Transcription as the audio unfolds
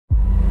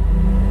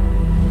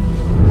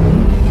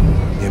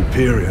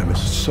Imperium is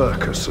a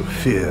circus of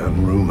fear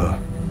and rumor.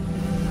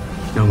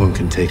 No one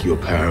can take your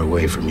power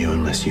away from you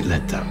unless you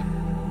let them.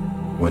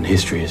 When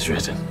history is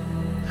written,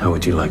 how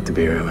would you like to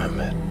be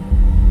remembered?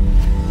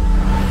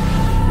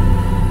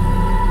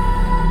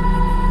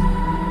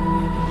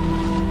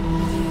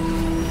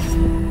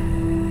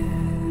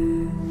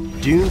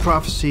 Dune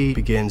prophecy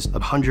begins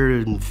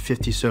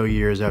 150 so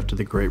years after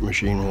the Great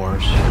Machine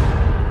Wars.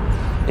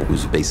 It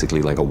was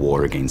basically like a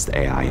war against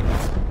AI.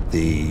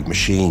 The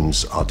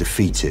machines are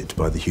defeated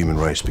by the human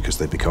race because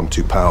they become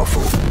too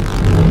powerful.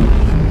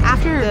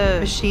 After the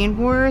Machine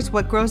Wars,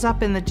 what grows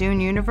up in the Dune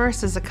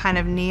universe is a kind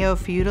of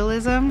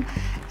neo-feudalism,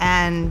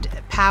 and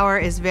power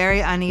is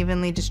very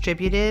unevenly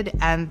distributed,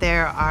 and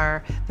there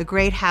are the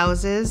great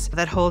houses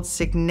that hold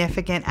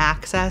significant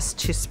access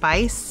to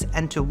spice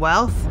and to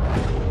wealth.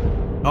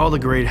 All the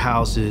great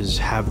houses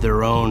have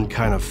their own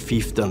kind of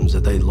fiefdoms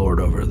that they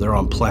lord over, their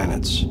own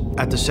planets.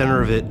 At the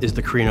center of it is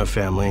the Carino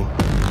family.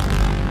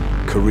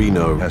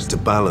 Carino has to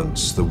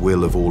balance the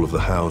will of all of the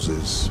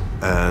houses,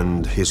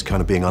 and he's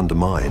kind of being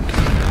undermined.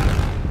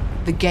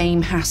 The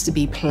game has to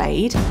be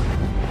played.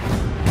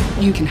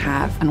 You can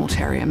have an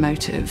ulterior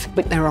motive,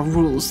 but there are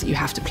rules that you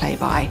have to play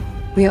by.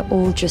 We are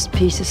all just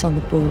pieces on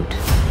the board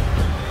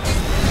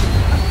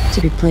to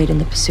be played in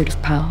the pursuit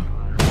of power.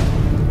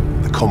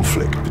 The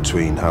conflict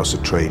between House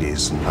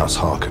Atreides and House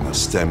Harkonnen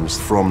stems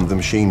from the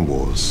Machine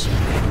Wars.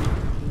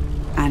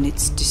 And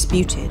it's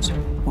disputed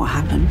what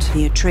happened.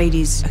 The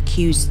Atreides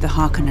accused the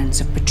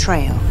Harkonnens of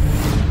betrayal.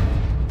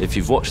 If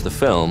you've watched the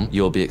film,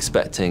 you'll be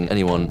expecting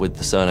anyone with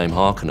the surname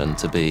Harkonnen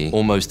to be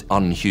almost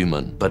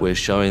unhuman, but we're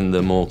showing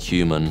the more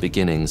human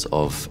beginnings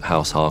of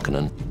House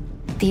Harkonnen.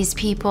 These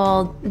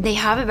people, they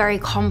have a very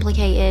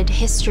complicated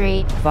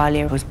history.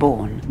 Valia was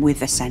born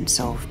with a sense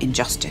of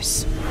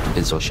injustice.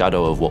 It's a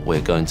shadow of what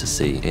we're going to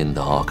see in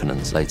the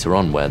Harkonnens later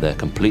on, where they're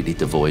completely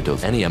devoid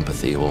of any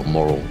empathy or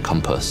moral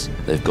compass.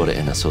 They've got it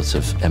in a sort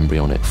of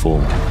embryonic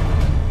form.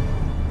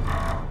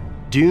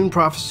 Dune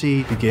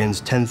prophecy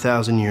begins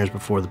 10,000 years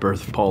before the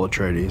birth of Paul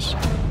Atreides.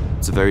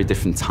 It's a very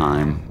different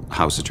time.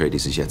 House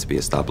Atreides is yet to be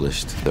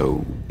established,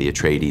 though the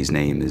Atreides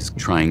name is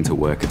trying to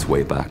work its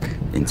way back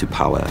into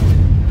power.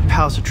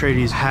 House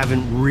Atreides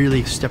haven't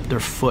really stepped their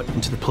foot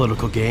into the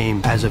political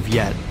game as of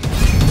yet,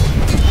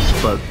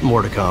 but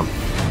more to come.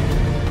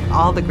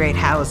 All the great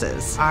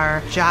houses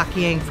are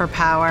jockeying for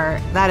power.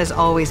 That is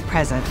always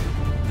present.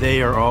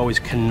 They are always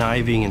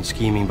conniving and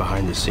scheming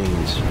behind the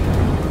scenes.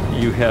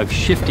 You have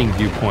shifting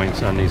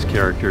viewpoints on these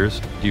characters.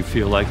 You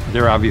feel like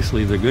they're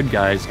obviously the good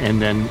guys, and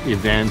then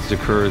events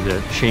occur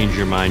that change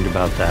your mind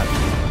about that.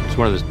 It's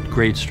one of the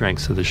great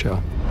strengths of the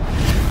show.